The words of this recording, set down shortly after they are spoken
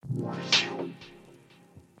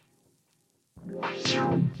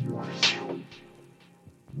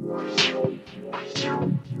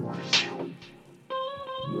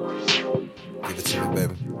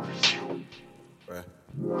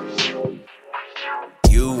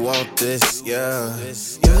You want this, yeah.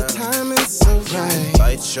 Your timing's so right.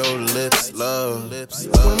 Bite your lips, love.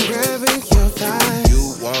 I'm grabbing your thighs.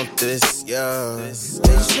 You want this, yeah.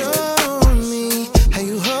 Then show me how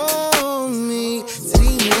you hold me to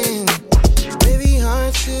the end. Baby,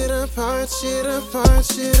 arch it up, arch it up,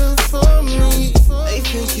 arch it up for me. They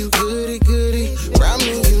think you goody, goody. Round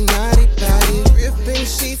me, you naughty, body. Ripping,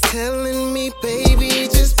 she telling me, baby,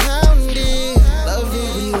 just pound it. Love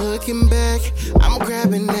it, we looking back. I'm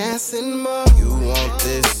grabbing ass and more. You want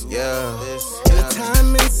this, yeah. Your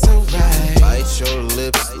timing's so right. Bite your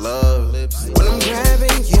lips, love. When I'm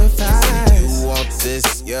grabbing your thighs. You want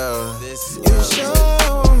this, yeah. You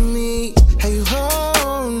show me how you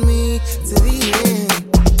hold me to the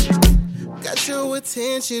end. Got your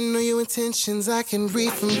attention, know your intentions. I can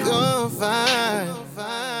read from your vibe.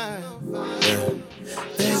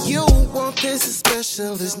 That you want this is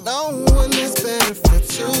special. There's no one that's better for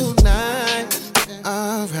tonight.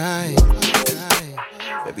 Alright.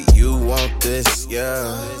 Baby, you want this,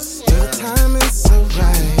 yeah. Your timing's so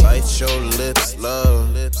right. Bite your lips,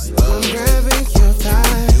 love. I'm grabbing your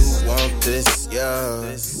thighs. You want this,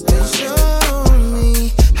 yeah. Then show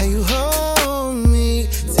me how you hold me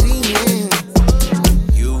to the end.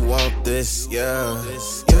 You want this, yeah.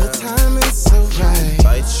 Your timing's so right.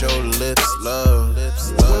 Bite your lips, love.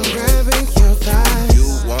 I'm grabbing your thighs.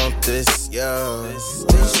 You want this, yeah.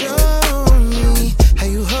 Then show me how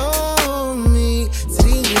you hold me to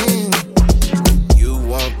the end. You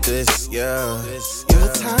want this, yeah. Your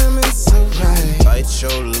timing's so right. Bite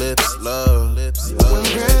your lips, love. I'm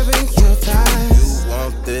grabbing your thighs. You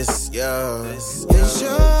want this, yeah. Then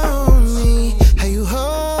show me how you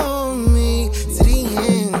hold me to the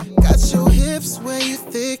end. Got your hips where you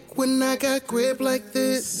thick when I got grip like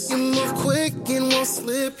this. You move quick and won't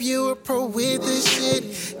slip. You a pro with this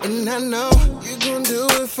shit, and I know you gon' do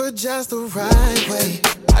it for just the right way.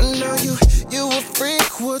 I know you a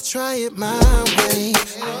freak. We'll try it my way.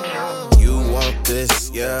 You want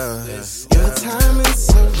this, yeah. Your timing's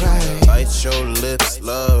so right. Bite your lips,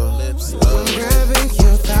 love. I'm grabbing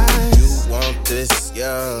your thighs. You want this,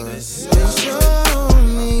 yeah. Then show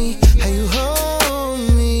me how you hold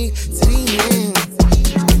me to the end.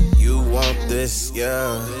 You want this,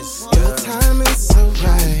 yeah. Your timing's so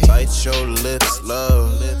right. Bite your lips,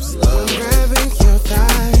 love. I'm grabbing your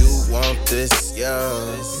thighs. You want this, yeah.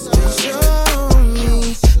 Then show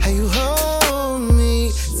me how you hold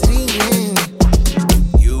me to the end.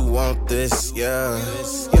 You want this, yeah.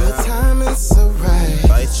 Your timing's so right.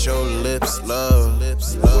 Bite your lips, love.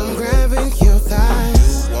 I'm grabbing your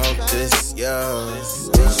thighs. You want this,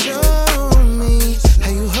 yeah.